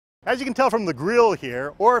As you can tell from the grille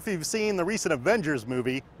here, or if you've seen the recent Avengers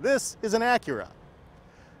movie, this is an Acura.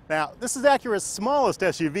 Now, this is Acura's smallest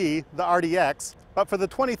SUV, the RDX, but for the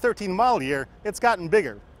 2013 model year, it's gotten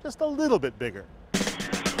bigger, just a little bit bigger.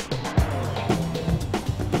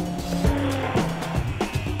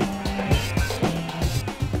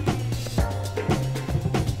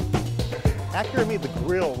 Acura made the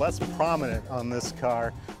grille less prominent on this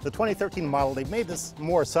car. The 2013 model, they made this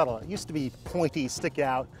more subtle. It used to be pointy, stick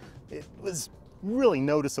out. It was really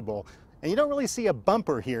noticeable. And you don't really see a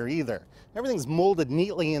bumper here either. Everything's molded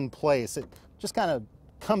neatly in place. It just kind of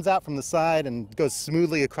comes out from the side and goes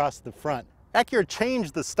smoothly across the front. Acura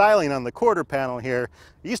changed the styling on the quarter panel here.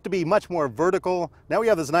 It used to be much more vertical. Now we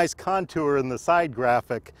have this nice contour in the side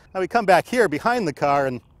graphic. Now we come back here behind the car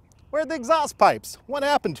and where are the exhaust pipes? What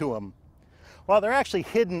happened to them? Well, they're actually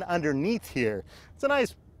hidden underneath here. It's a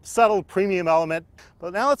nice, subtle premium element.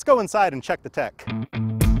 But now let's go inside and check the tech.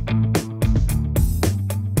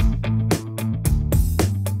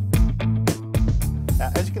 Now,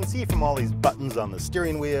 as you can see from all these buttons on the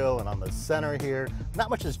steering wheel and on the center here, not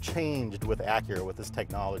much has changed with Acura with this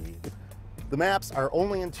technology. The maps are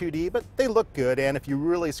only in 2D, but they look good, and if you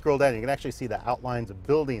really scroll down, you can actually see the outlines of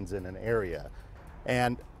buildings in an area.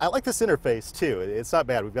 And I like this interface too. It's not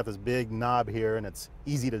bad. We've got this big knob here and it's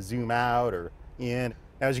easy to zoom out or in.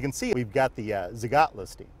 Now, as you can see, we've got the Zagat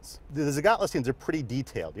listings. The Zagat listings are pretty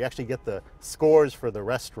detailed. You actually get the scores for the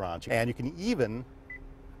restaurants, and you can even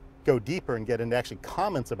go deeper and get into actually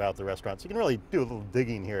comments about the restaurants. You can really do a little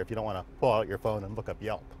digging here if you don't want to pull out your phone and look up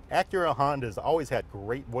Yelp. Acura Honda's always had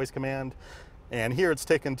great voice command, and here it's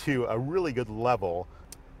taken to a really good level.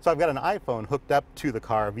 So I've got an iPhone hooked up to the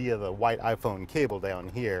car via the white iPhone cable down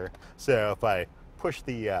here. So if I push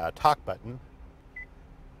the talk button,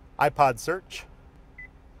 iPod search,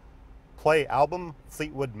 play album,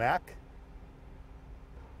 Fleetwood Mac.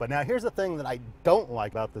 But now here's the thing that I don't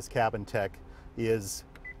like about this cabin tech is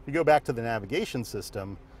if you go back to the navigation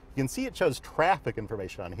system, you can see it shows traffic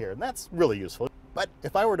information on here, and that's really useful. But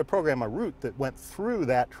if I were to program a route that went through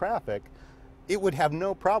that traffic, it would have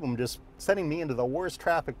no problem just sending me into the worst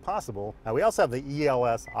traffic possible. Now, we also have the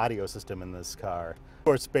ELS audio system in this car. Of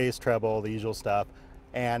course, bass, treble, the usual stuff.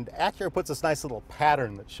 And Acura puts this nice little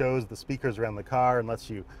pattern that shows the speakers around the car and lets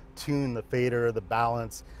you tune the fader, the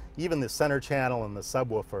balance, even the center channel and the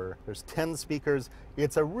subwoofer. There's 10 speakers.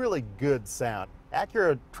 It's a really good sound.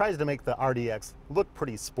 Acura tries to make the RDX look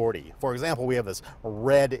pretty sporty. For example, we have this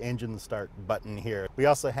red engine start button here. We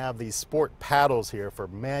also have these sport paddles here for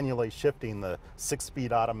manually shifting the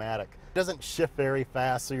 6-speed automatic. It doesn't shift very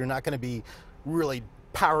fast, so you're not going to be really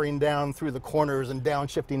powering down through the corners and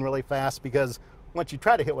downshifting really fast, because once you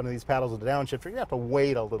try to hit one of these paddles with a downshifter, you have to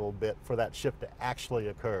wait a little bit for that shift to actually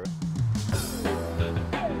occur.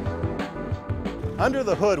 Under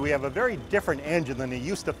the hood, we have a very different engine than you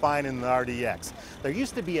used to find in the RDX. There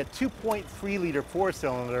used to be a 2.3-liter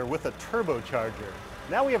four-cylinder with a turbocharger.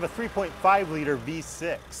 Now we have a 3.5-liter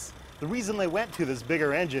V6. The reason they went to this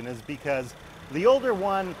bigger engine is because the older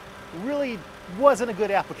one really wasn't a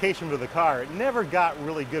good application for the car. It never got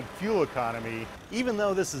really good fuel economy. Even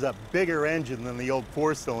though this is a bigger engine than the old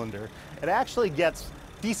four-cylinder, it actually gets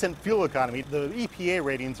decent fuel economy. The EPA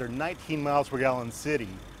ratings are 19 miles per gallon city,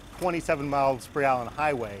 27 miles per gallon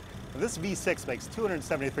highway. This V6 makes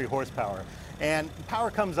 273 horsepower, and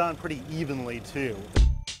power comes on pretty evenly too.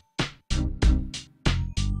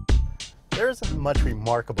 There isn't much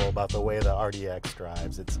remarkable about the way the RDX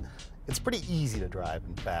drives. It's pretty easy to drive,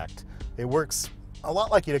 in fact. It works a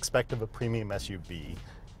lot like you'd expect of a premium SUV.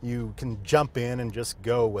 You can jump in and just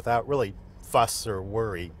go without really fuss or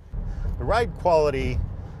worry. The ride quality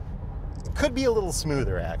could be a little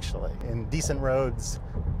smoother, actually. In decent roads,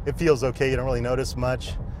 it feels okay, you don't really notice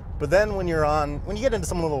much. But then when you get into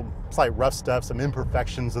some little slight rough stuff, some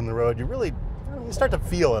imperfections in the road, you start to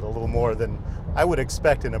feel it a little more than I would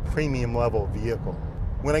expect in a premium level vehicle.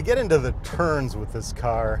 When I get into the turns with this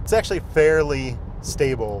car, it's actually fairly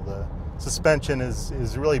stable. The suspension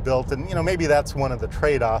is really built, and maybe that's one of the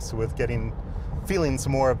trade-offs with feeling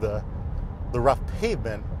some more of the rough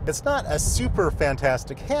pavement. It's not a super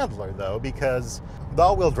fantastic handler though, because the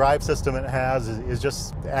all-wheel drive system it has is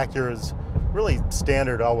just Acura's really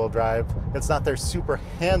standard all-wheel drive. It's not their super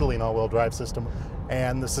handling all-wheel drive system.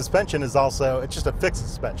 And the suspension is also, it's just a fixed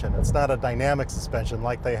suspension. It's not a dynamic suspension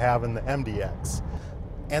like they have in the MDX.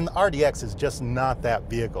 And the RDX is just not that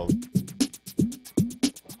vehicle.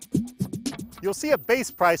 You'll see a base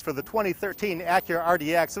price for the 2013 Acura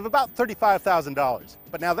RDX of about $35,000.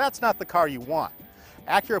 But now that's not the car you want.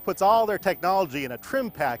 Acura puts all their technology in a trim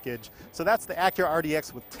package, so that's the Acura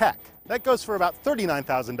RDX with tech. That goes for about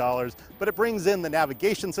 $39,000, but it brings in the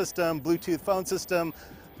navigation system, Bluetooth phone system,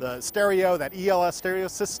 the stereo, that ELS stereo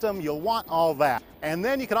system. You'll want all that. And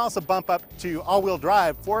then you can also bump up to all-wheel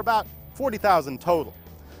drive for about $40,000 total.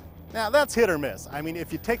 Now that's hit or miss. I mean,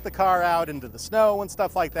 if you take the car out into the snow and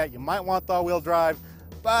stuff like that, you might want the all-wheel drive,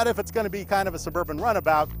 but if it's going to be kind of a suburban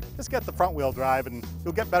runabout, just get the front-wheel drive and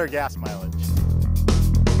you'll get better gas mileage.